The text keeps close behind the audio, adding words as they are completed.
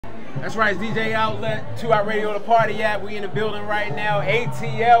That's right, it's DJ Outlet, 2 Hot Radio, the party at. We in the building right now.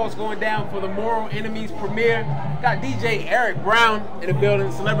 ATL is going down for the Moral Enemies premiere. Got DJ Erik Brown in the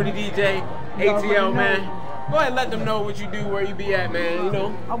building, celebrity DJ, ATL, man. Go ahead and let them know what you do, where you be at, man, you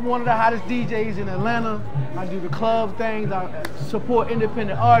know. I'm one of the hottest DJs in Atlanta. I do the club things, I support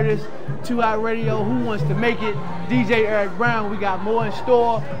independent artists, 2 Hot Radio, Who Wants to Make It, DJ Erik Brown. We got more in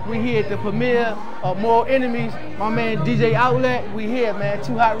store. We here at the premiere of Moral Enemies. My man DJ Outlet, we here, man,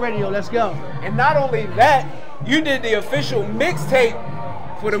 2 Hot Radio, let's go. And not only that, you did the official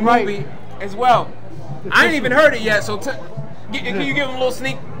mixtape for the movie as well. I ain't even heard it yet, so can you give them a little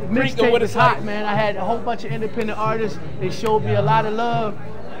sneak peek of what it's hot, like? Man. I had a whole bunch of independent artists. They showed me a lot of love.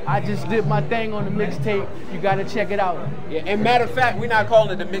 I just did my thing on the mixtape. You gotta check it out. Yeah, and matter of fact, we're not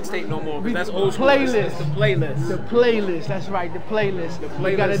calling it the mixtape no more, because that's old school. Playlist. It's the playlist. The playlist, that's right, the playlist.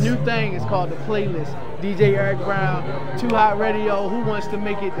 We got a new thing, it's called the playlist. DJ Erik Brown, 2 Hot Radio, Who Wants to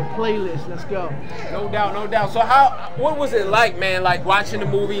Make It, the playlist. Let's go. No doubt, no doubt. So what was it like, man, like watching the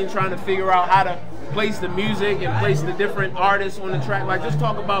movie and trying to figure out how to place the music and place the different artists on the track? Like, just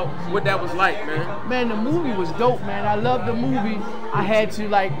talk about what that was like, man. Man, the movie was dope, man. I loved the movie. I had to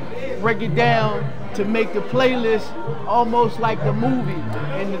like break it down to make the playlist almost like the movie.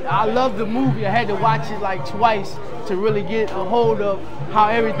 And I loved the movie. I had to watch it like twice to really get a hold of how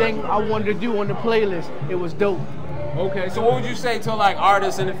everything I wanted to do on the playlist. It was dope. Okay, so what would you say to like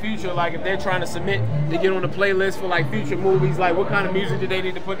artists in the future, like if they're trying to submit to get on the playlist for like future movies, like what kind of music do they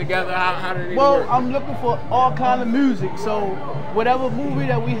need to put together? How do they need to work? I'm looking for all kind of music. So whatever movie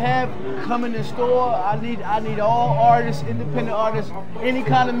that we have coming in store, I need all artists, independent artists, any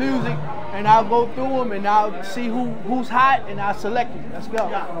kind of music, and I'll go through them and I'll see who's hot and I'll select it. Let's go.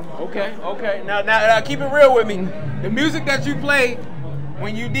 Okay, okay. Now keep it real with me. The music that you play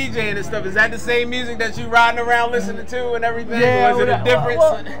when you DJing and stuff, is that the same music that you riding around listening to and everything? Yeah, or is it a difference?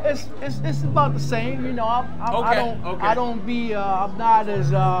 Well, it's about the same. You know, I don't be I'm not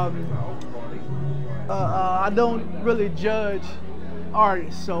as I don't really judge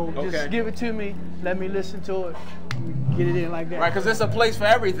artists. So just give it to me, let me listen to it, get it in like that. Right, because it's a place for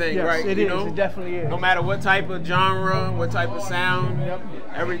everything, yes, right? It is. It definitely is. No matter what type of genre, what type of sound,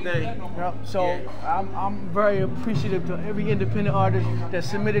 everything. Yep. So I'm very appreciative to every independent artist that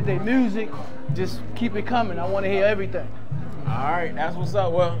submitted their music. Just keep it coming. I want to hear everything. All right, that's what's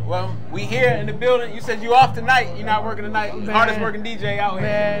up. Well, we here in the building. You said you off tonight. You're not working tonight. Man, artist working DJ out here.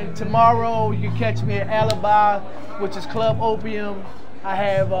 Man, tomorrow you can catch me at Alibi, which is Club Opium. I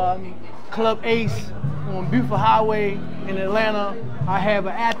have Club Ace on Buford Highway in Atlanta. I have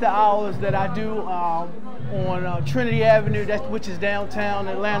an after hours that I do on Trinity Avenue, which is downtown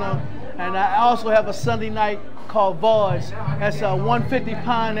Atlanta. And I also have a Sunday night called Voids. That's 150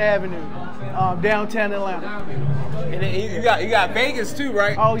 Pine Avenue, downtown Atlanta. And you got Vegas too,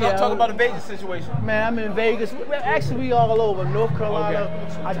 right? Oh yeah. Talk about the Vegas situation. Man, I'm in Vegas. Actually, we all over North Carolina.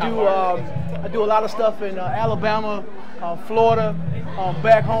 Okay. I do a lot of stuff in Alabama, Florida,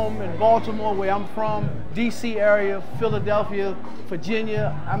 back home in Baltimore, where I'm from, DC area, Philadelphia,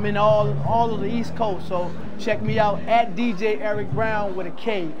 Virginia. I'm in all of the East Coast. So check me out at DJ Erik Brown with a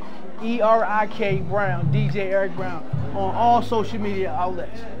K. E-R-I-K Brown, DJ Erik Brown, on all social media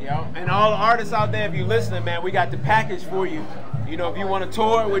outlets. Yeah, and all the artists out there, if you're listening, man, we got the package for you. You know, if you want to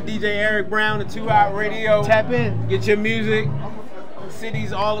tour with DJ Erik Brown and 2 Hot Radio, tap in, get your music,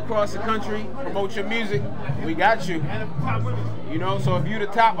 cities all across the country, promote your music, we got you. You know, so if you're the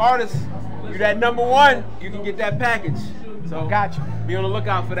top artist, you're that #1, you can get that package. So got you. Be on the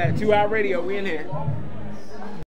lookout for that. 2 Hot Radio, we in here.